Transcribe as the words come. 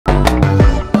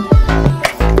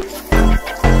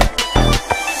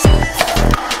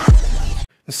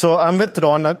So I'm with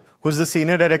Raunak, who's the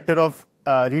Senior Director of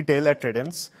Retail at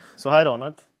Tredence. So hi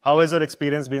Raunak, how has your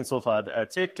experience been so far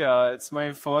at? It's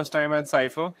my first time at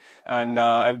Cypher, and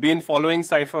I've been following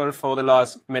Cypher for the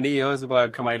last many years,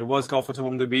 but my was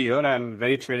opportunity to be here and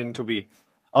very thrilling to be.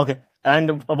 Okay.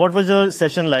 And what was your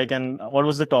session like and what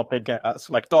was the topic?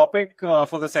 So my topic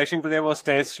for the session today was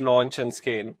test, launch, and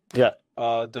scale. Yeah.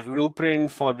 The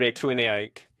blueprint for breakthrough in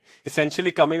AI.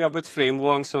 Essentially, coming up with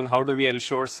frameworks on how do we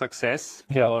ensure success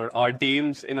for our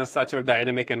teams in such a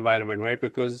dynamic environment, right?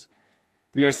 Because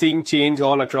we are seeing change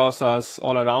all across us,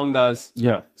 all around us.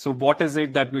 Yeah. So, what is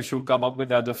it that we should come up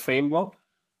with as a framework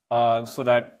so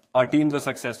that our teams are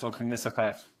successful in this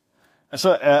affair?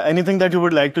 So anything that you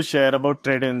would like to share about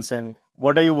Tredence and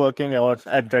what are you working on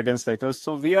at Tredence like?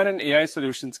 So, we are an AI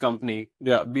solutions company.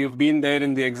 Yeah, we've been there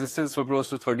in the existence for close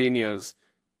to 13 years.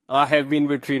 I have been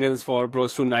with Tredence for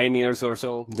close to 9 years or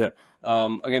so. Yeah.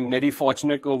 Again, very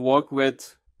fortunate to work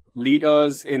with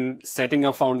leaders in setting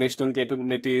up foundational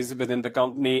capabilities within the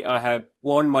company. I have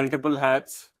worn multiple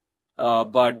hats,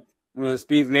 but it's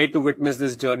been great to witness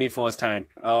this journey firsthand.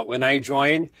 When I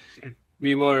joined,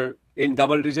 we were in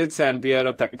double digits and we are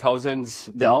up to thousands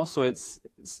now. So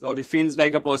it feels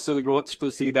like a personal growth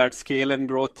to see that scale and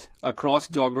growth across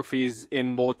geographies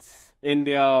in both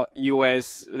India,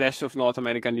 US, rest of North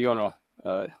America, and Europe.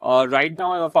 Right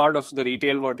now, I'm a part of the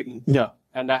retail vertical. Yeah.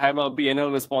 And I have a P&L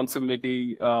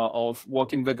responsibility of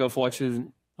working with a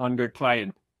Fortune 100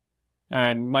 client.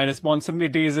 And my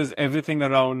responsibilities is everything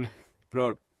around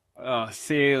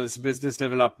sales, business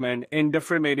development in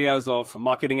different areas of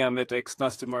marketing analytics,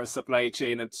 customer supply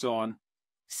chain, and so on.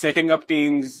 Setting up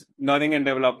teams, learning and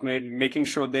development, making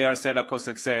sure they are set up for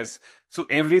success. So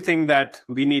everything that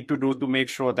we need to do to make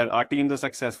sure that our teams are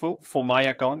successful for my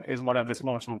account is what I'm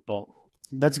responsible for.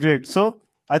 That's great. So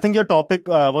I think your topic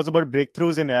was about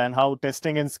breakthroughs in AI and how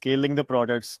testing and scaling the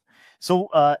products. So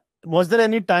was there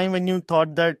any time when you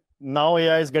thought that now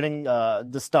AI is getting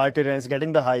the started and it's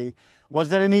getting the high? Was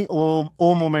there any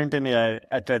moment in AI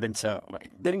at Tredence? I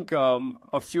think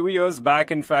a few years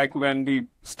back, in fact, when we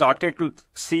started to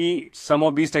see some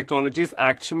of these technologies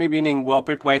actually being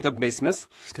incorporated by the business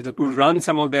to run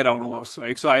some of their own works,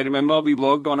 right? So I remember we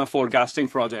worked on a forecasting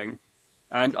project.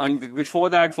 And before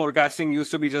that, forecasting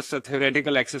used to be just a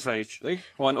theoretical exercise, right?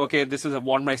 Okay, this is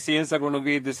what my sales are going to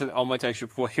be. This is how much I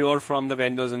should hear from the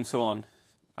vendors and so on.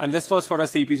 And this was for a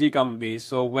CPG company.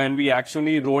 So when we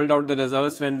actually rolled out the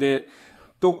results, when they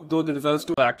took those results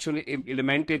to actually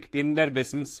implement it in their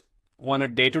business on a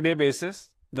day-to-day basis,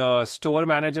 the store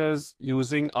managers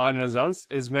using our results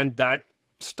is when that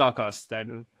struck us that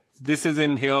this is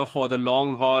in here for the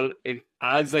long haul. It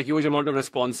adds a huge amount of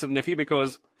responsibility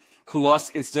because to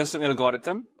us, it's just an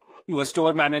algorithm. To a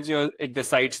store manager, it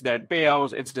decides that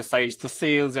payouts, it decides the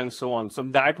sales and so on. So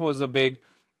that was a big,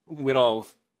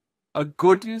 a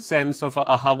good sense of a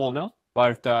aha moment,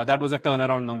 but that was a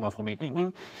turnaround number for me.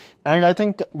 And I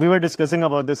think we were discussing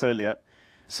about this earlier.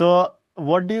 So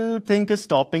what do you think is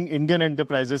stopping Indian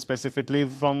enterprises specifically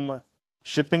from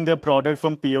shipping their product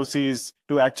from POCs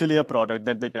to actually a product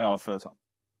that they can offer?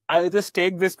 I'll just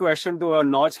take this question to a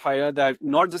notch higher that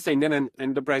not just Indian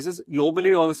enterprises,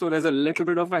 globally also there's a little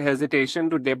bit of a hesitation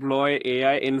to deploy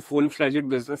AI in full-fledged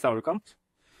business outcomes.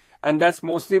 And that's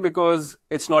mostly because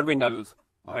it's not been done.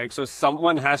 Right? So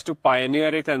someone has to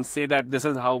pioneer it and say that this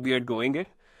is how we are doing it.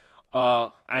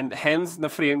 And hence the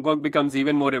framework becomes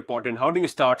even more important. How do you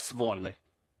start small?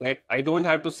 Right? I don't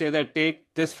have to say that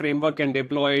take this framework and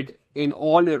deploy it in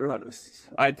all your runners.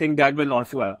 I think that will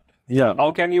not work. Yeah.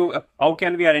 How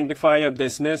can we identify a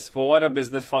business for a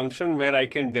business function where I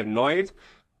can deploy it?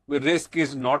 The risk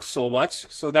is not so much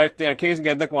so that they at least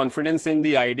get the confidence in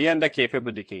the idea and the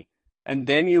capability. And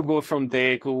then you go from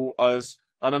there to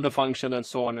another function and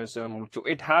so on and so on. So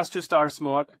it has to start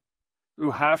small.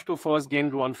 You have to first gain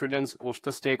confidence of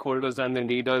the stakeholders and the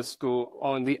leaders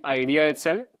on the idea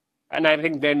itself. And I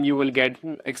think then you will get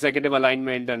executive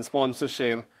alignment and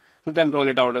sponsorship to then roll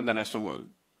it out in the national world.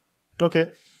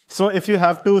 Okay. So if you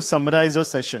have to summarize your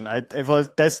session, it was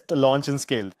test, launch, and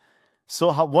scale.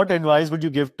 So what advice would you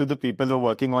give to the people who are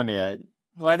working on AI?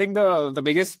 Well, I think the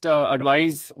biggest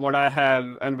advice what I have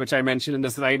and which I mentioned in the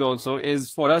slide also is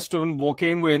for us to be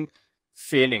okay with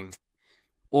failing.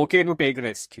 Okay to take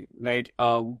risk, right?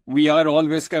 We are all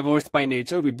risk averse by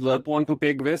nature. We don't want to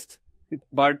take risks.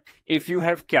 But if you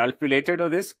have calculated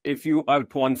on this, if you are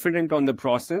confident on the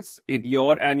process, in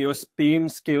your team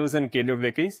skills and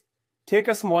capabilities, take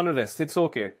a smaller risk. It's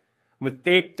okay. But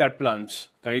take that plunge,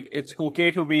 right? It's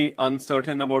okay to be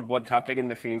uncertain about what's happening in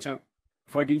the future.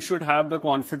 But you should have the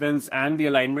confidence and the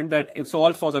alignment that it's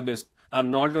all for the best.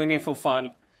 I'm not doing it for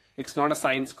fun. It's not a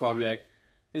science project.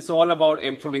 It's all about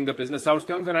improving the business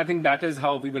outcomes, and I think that is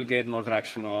how we will get more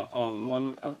traction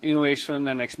on innovation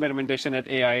and experimentation at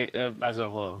AI as a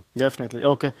whole. Definitely.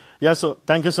 Okay. Yeah. So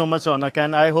thank you so much, Raunak,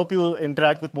 and I hope you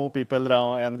interact with more people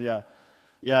now. And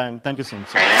yeah, and thank you so much.